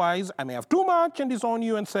 Otherwise, I may have too much and disown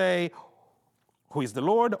you and say, who is the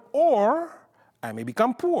Lord? Or I may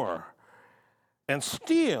become poor and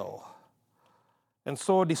steal and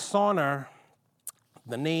so dishonor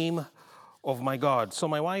the name of my God. So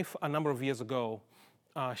my wife, a number of years ago,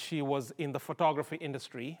 she was in the photography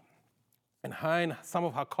industry, and her and some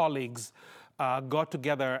of her colleagues got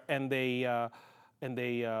together and they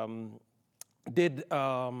did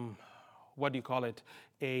what do you call it?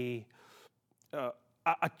 A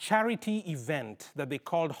charity event that they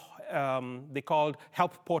called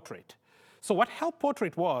Help Portrait. So what Help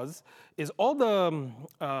Portrait was is all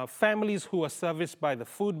the families who are serviced by the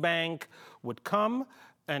food bank would come,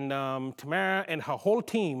 and Tamara and her whole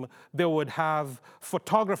team, they would have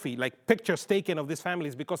photography, like pictures taken of these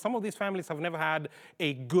families, because some of these families have never had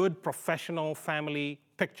a good professional family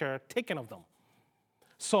picture taken of them.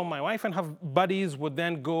 So my wife and her buddies would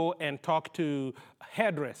then go and talk to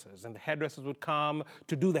hairdressers, and the hairdressers would come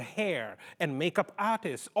to do the hair, and makeup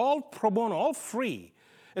artists, all pro bono, all free.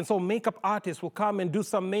 And so makeup artists will come and do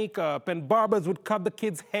some makeup, and barbers would cut the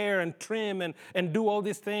kids' hair and trim and do all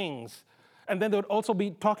these things. And then they would also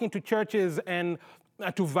be talking to churches and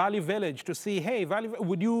to Valley Village to see, hey,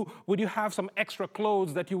 would you have some extra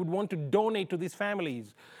clothes that you would want to donate to these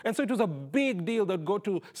families? And so it was a big deal. They'd go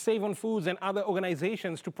to Save on Foods and other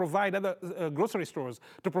organizations to provide, other grocery stores,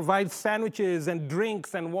 to provide sandwiches and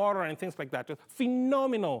drinks and water and things like that. A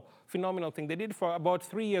phenomenal thing. They did it for about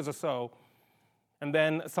 3 years or so. And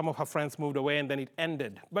then some of her friends moved away, and then it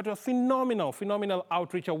ended. But a phenomenal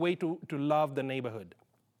outreach, a way to love the neighborhood.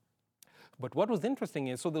 But what was interesting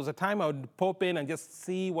is, so there was a time I would pop in and just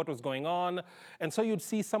see what was going on. And so you'd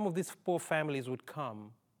see some of these poor families would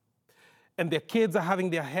come. And their kids are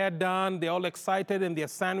having their hair done. They're all excited, and their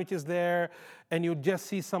sandwiches there. And you'd just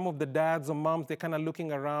see some of the dads or moms, they're kind of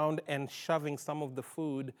looking around and shoving some of the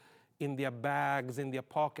food in their bags, in their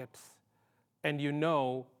pockets. And you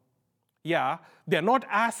know, yeah, they're not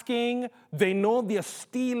asking. They know they're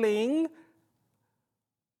stealing.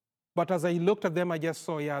 But as I looked at them, I just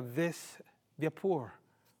saw, they're poor.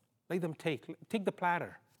 Let them take the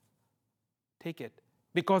platter. Take it.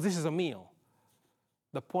 Because this is a meal.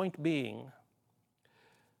 The point being,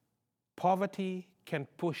 poverty can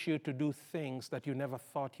push you to do things that you never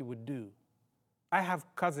thought you would do. I have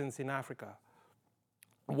cousins in Africa.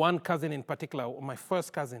 One cousin in particular, my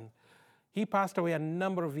first cousin, he passed away a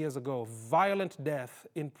number of years ago, violent death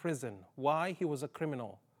in prison. Why? He was a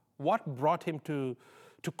criminal. What brought him to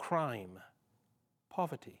crime?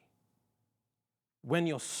 Poverty. When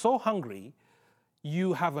you're so hungry,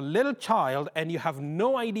 you have a little child and you have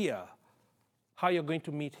no idea how you're going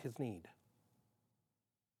to meet his need.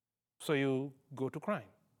 So you go to crime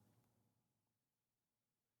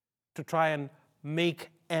to try and make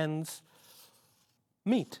ends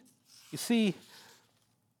meet. You see,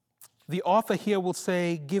 the author here will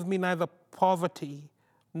say, give me neither poverty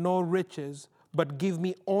nor riches, but give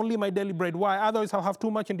me only my daily bread. Why? Otherwise I'll have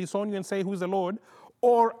too much and disown you and say, who's the Lord?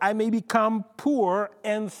 Or I may become poor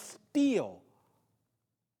and steal,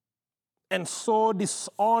 and so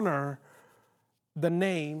dishonor the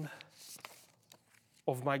name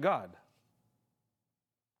of my God.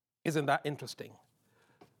 Isn't that interesting?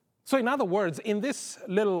 So in other words, in this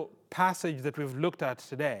little passage that we've looked at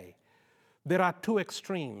today, there are two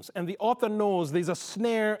extremes, and the author knows there's a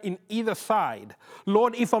snare in either side.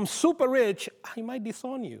 Lord, if I'm super rich, I might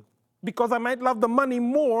disown you because I might love the money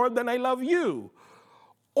more than I love you.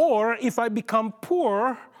 Or if I become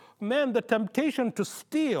poor, man, the temptation to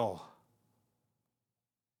steal,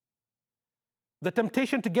 the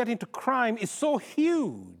temptation to get into crime is so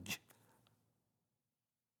huge.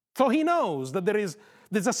 So he knows that there's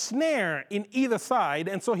a snare in either side,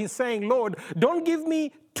 and so he's saying, Lord, don't give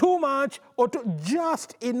me too much or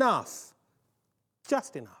just enough.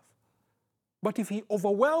 Just enough. But if he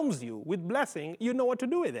overwhelms you with blessing, you know what to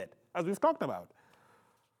do with it, as we've talked about.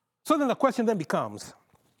 So then the question then becomes,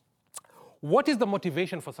 what is the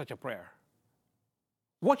motivation for such a prayer?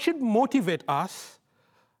 What should motivate us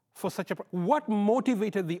for such a prayer? What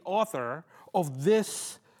motivated the author of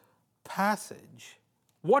this passage?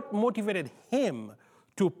 What motivated him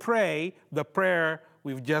to pray the prayer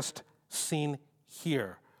we've just seen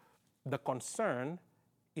here? The concern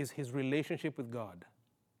is his relationship with God.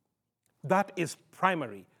 That is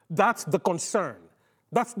primary. That's the concern.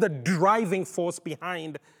 That's the driving force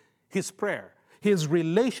behind his prayer. His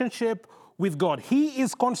relationship with God. He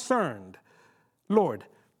is concerned. Lord,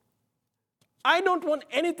 I don't want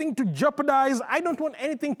anything to jeopardize, I don't want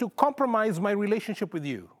anything to compromise my relationship with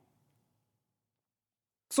you.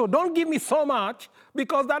 So don't give me so much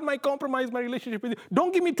because that might compromise my relationship with you.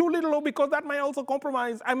 Don't give me too little because that might also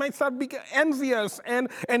compromise. I might start being envious and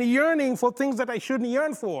yearning for things that I shouldn't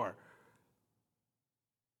yearn for.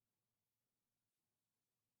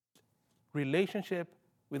 Relationship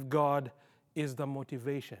with God is the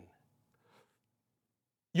motivation.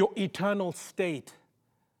 Your eternal state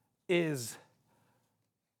is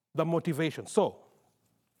the motivation. So,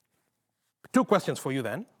 two questions for you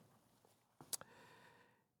then.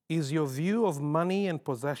 Is your view of money and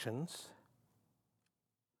possessions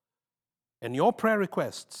and your prayer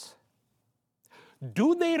requests,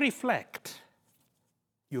 do they reflect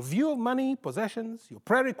your view of money, possessions, your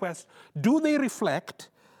prayer requests, do they reflect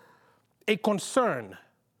a concern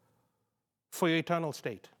for your eternal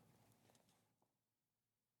state?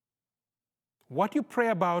 What you pray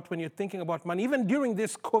about when you're thinking about money, even during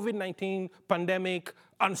this COVID-19 pandemic,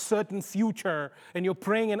 uncertain future, and you're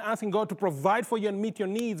praying and asking God to provide for you and meet your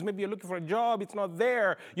needs. Maybe you're looking for a job, it's not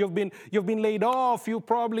there. You've been laid off. You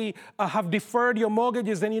probably have deferred your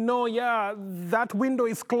mortgages, and you know, that window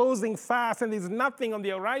is closing fast, and there's nothing on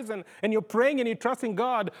the horizon. And you're praying and you're trusting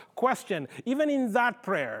God. Question: even in that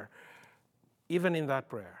prayer,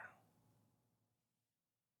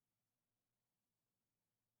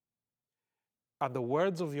 are the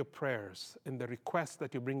words of your prayers and the requests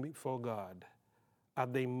that you bring before God, are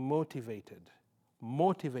they motivated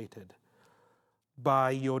by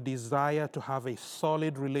your desire to have a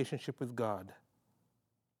solid relationship with God?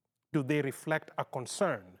 Do they reflect a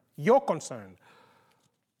concern, your concern,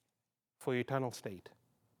 for your eternal state?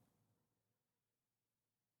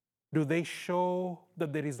 Do they show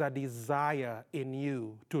that there is a desire in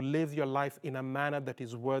you to live your life in a manner that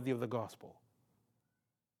is worthy of the gospel,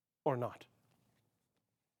 or not?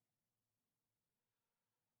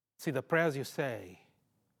 See, the prayers you say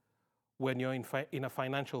when you're in a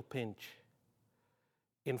financial pinch,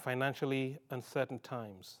 in financially uncertain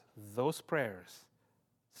times, those prayers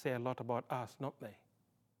say a lot about us, don't they?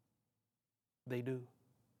 They do.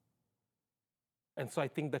 And so I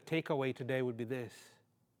think the takeaway today would be this.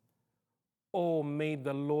 Oh, may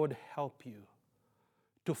the Lord help you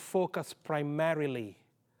to focus primarily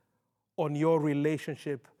on your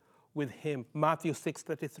relationship with him. Matthew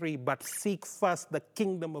 6:33, but seek first the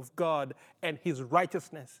kingdom of God and his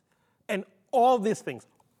righteousness, and all these things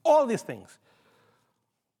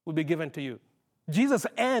will be given to you. Jesus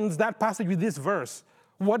ends that passage with this verse.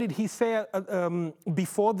 What did he say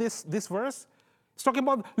before this verse? He's talking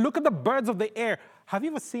about, look at the birds of the air. Have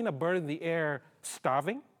you ever seen a bird in the air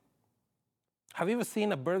starving? Have you ever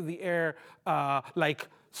seen a bird of the air like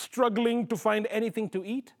struggling to find anything to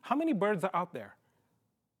eat? How many birds are out there?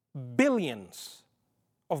 Billions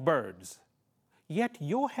of birds. Yet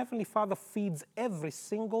your Heavenly Father feeds every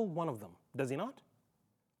single one of them, does He not?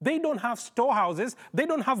 They don't have storehouses, they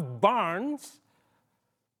don't have barns.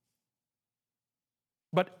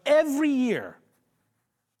 But every year,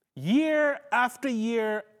 year after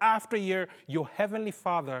year after year, your Heavenly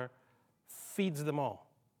Father feeds them all.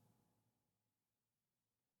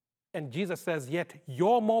 And Jesus says, yet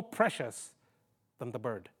you're more precious than the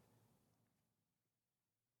bird.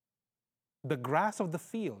 The grass of the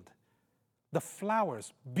field, the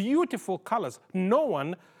flowers, beautiful colors. No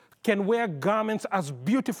one can wear garments as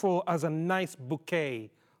beautiful as a nice bouquet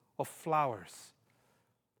of flowers.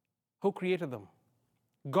 Who created them?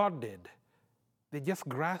 God did. They're just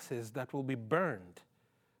grasses that will be burned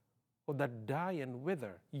or that die and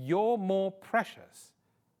wither. You're more precious.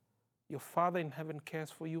 Your Father in heaven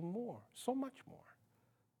cares for you more, so much more.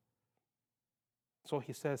 So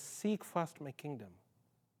He says, seek first my kingdom,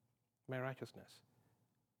 my righteousness,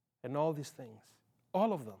 and all these things,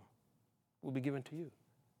 all of them will be given to you.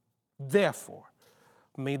 Therefore,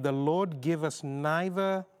 may the Lord give us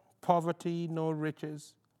neither poverty nor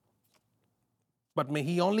riches, but may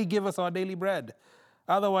He only give us our daily bread.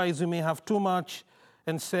 Otherwise, we may have too much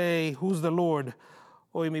and say, who's the Lord?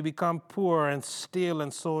 Or we may become poor and steal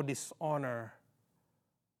and so dishonor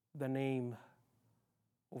the name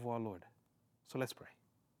of our Lord. So let's pray.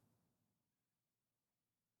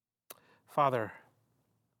 Father,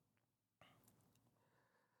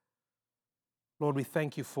 Lord, we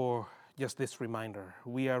thank You for just this reminder.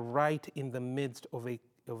 We are right in the midst of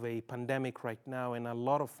a pandemic right now, and a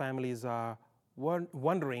lot of families are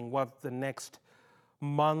wondering what the next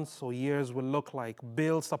months or years will look like.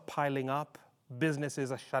 Bills are piling up.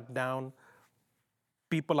 Businesses are shut down.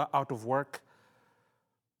 People are out of work.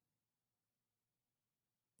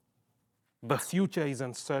 The future is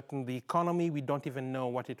uncertain. The economy, we don't even know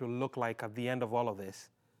what it will look like at the end of all of this.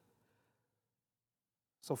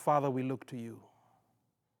 So, Father, we look to You.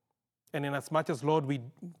 And in as much as, Lord,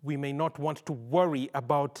 we may not want to worry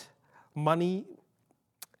about money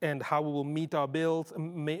and how we will meet our bills,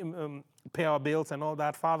 pay our bills and all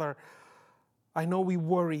that, Father, I know we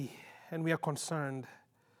worry and we are concerned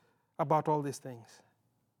about all these things.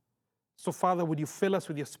 So, Father, would You fill us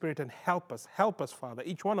with Your Spirit and help us, Father,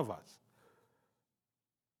 each one of us,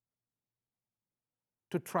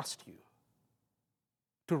 to trust You,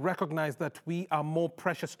 to recognize that we are more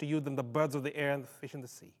precious to You than the birds of the air and the fish in the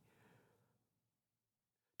sea.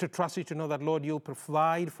 To trust You, to know that, Lord, You'll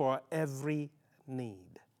provide for our every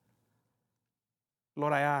need.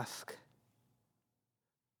 Lord, I ask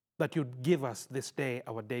that You'd give us this day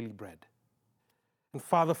our daily bread. And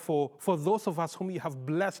Father, for those of us whom You have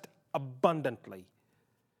blessed abundantly,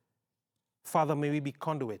 Father, may we be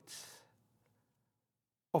conduits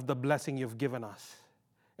of the blessing You've given us.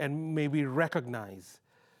 And may we recognize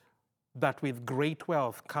that with great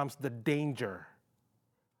wealth comes the danger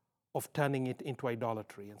of turning it into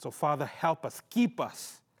idolatry. And so, Father, help us, keep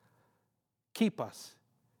us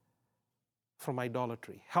from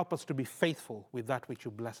idolatry. Help us to be faithful with that which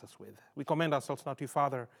You bless us with. We commend ourselves now to You,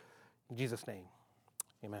 Father, in Jesus' name.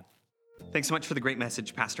 Amen. Thanks so much for the great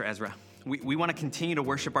message, Pastor Ezra. We want to continue to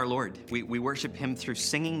worship our Lord. We worship Him through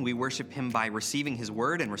singing. We worship Him by receiving His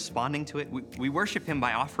word and responding to it. We worship Him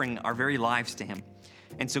by offering our very lives to Him.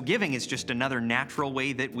 And so giving is just another natural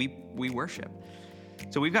way that we worship.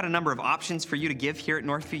 So we've got a number of options for you to give here at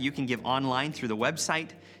Northview. You can give online through the website.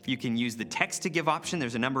 You can use the text to give option.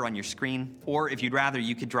 There's a number on your screen. Or if you'd rather,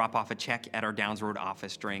 you could drop off a check at our Downs Road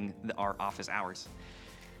office during our office hours.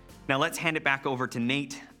 Now let's hand it back over to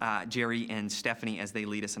Nate, Jerry, and Stephanie as they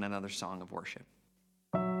lead us in another song of worship.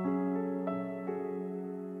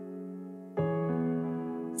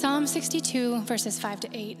 Psalm 62, verses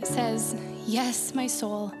 5-8 says, "Yes, my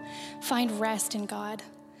soul, find rest in God.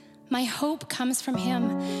 My hope comes from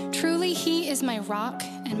Him. Truly, He is my rock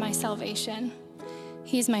and my salvation.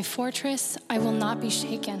 He is my fortress. I will not be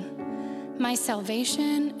shaken. My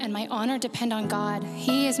salvation and my honor depend on God.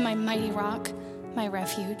 He is my mighty rock, my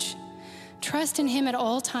refuge. Trust in Him at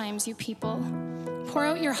all times, you people. Pour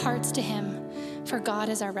out your hearts to Him, for God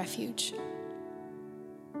is our refuge."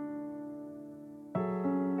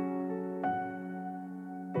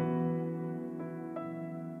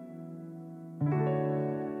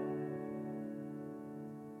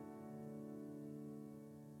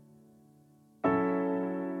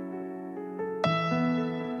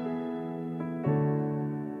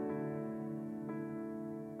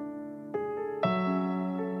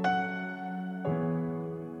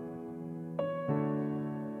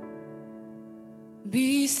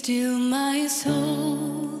 still, my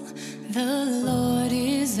soul, the Lord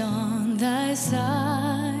is on thy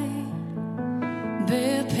side.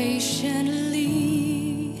 Bear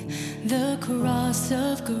patiently the cross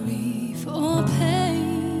of grief or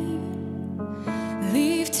pain.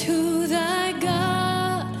 Leave to thy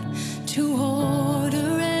God to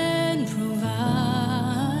order and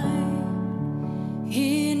provide.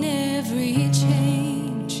 In every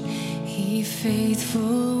change, He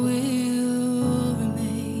faithful will remain.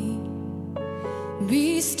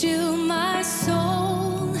 Be still, my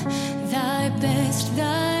soul, thy best,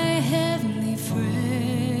 thy heavenly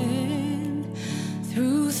friend,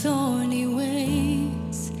 through thorny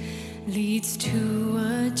ways leads to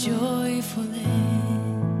a joyful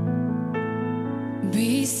end.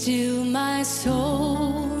 Be still, my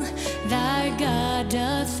soul, thy God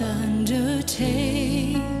doth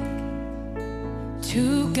undertake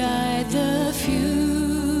to guide the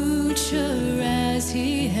future as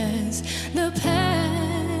He has the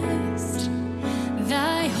past.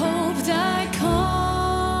 Thy hope, thy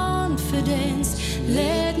confidence,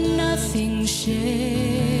 let nothing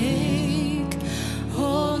shake.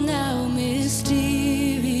 All now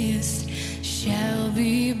mysterious shall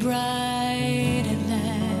be bright at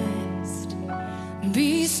last.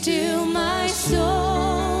 Be still, my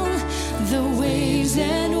soul, the waves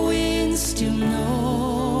and winds still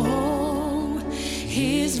know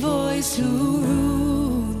His voice who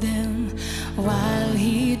ruled them while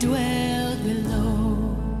He dwelled below.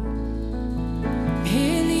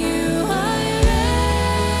 In you I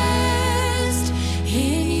rest,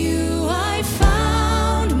 in you I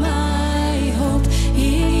found my hope,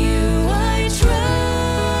 in you I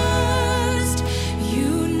trust.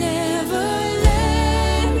 You never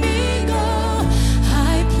let me go.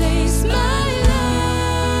 I place my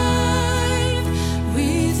life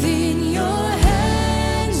within your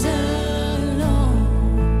hands alone.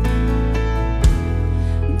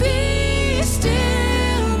 Be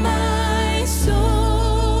still, my soul.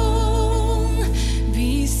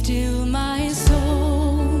 Be still, my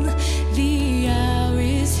soul. The hour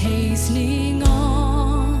is hastening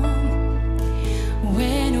on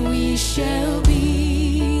when we shall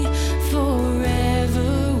be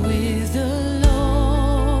forever with the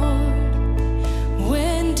Lord.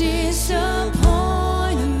 When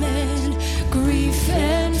disappointment, grief,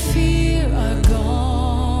 and fear are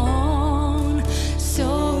gone,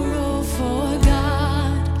 sorrow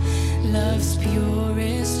forgot, love's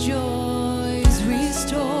purest joys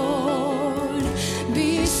restored.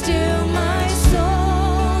 Be still, my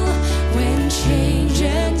soul, when change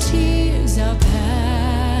and tears are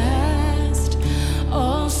past,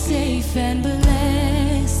 all safe and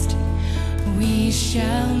blessed, we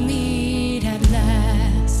shall meet at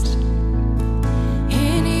last.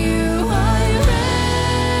 In you I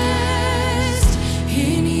rest,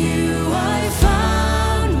 in you I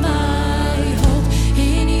found my hope,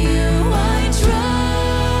 in you I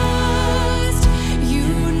trust.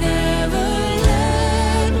 You never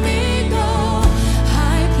let me go. I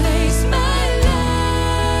place my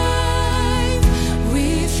life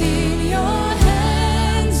within your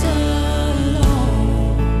hands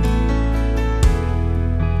alone.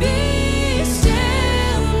 Be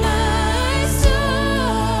still, my soul.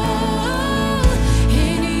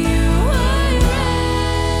 In you I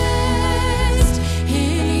rest,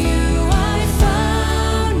 in you I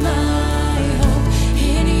found my hope,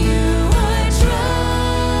 in you I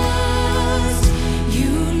trust.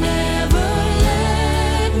 You never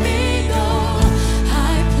let me go. I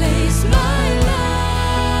place my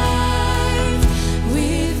life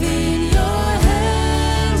within your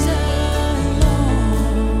hands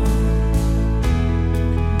alone.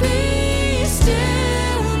 Be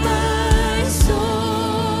still, my soul.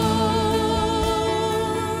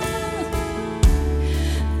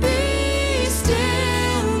 Be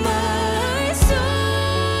still, my soul.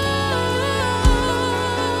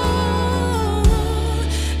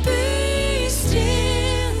 Be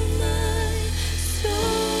still, my soul.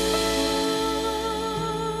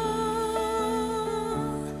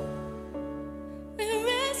 We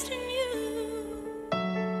rest in you.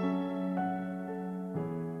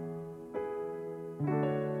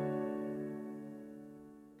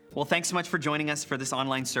 Well, thanks so much for joining us for this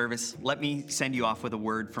online service. Let me send you off with a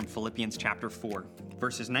word from Philippians chapter 4,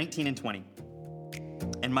 verses 19 and 20.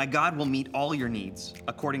 And my God will meet all your needs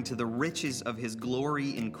according to the riches of His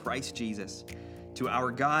glory in Christ Jesus. To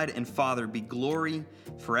our God and Father be glory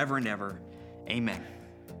forever and ever. Amen.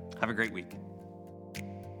 Have a great week.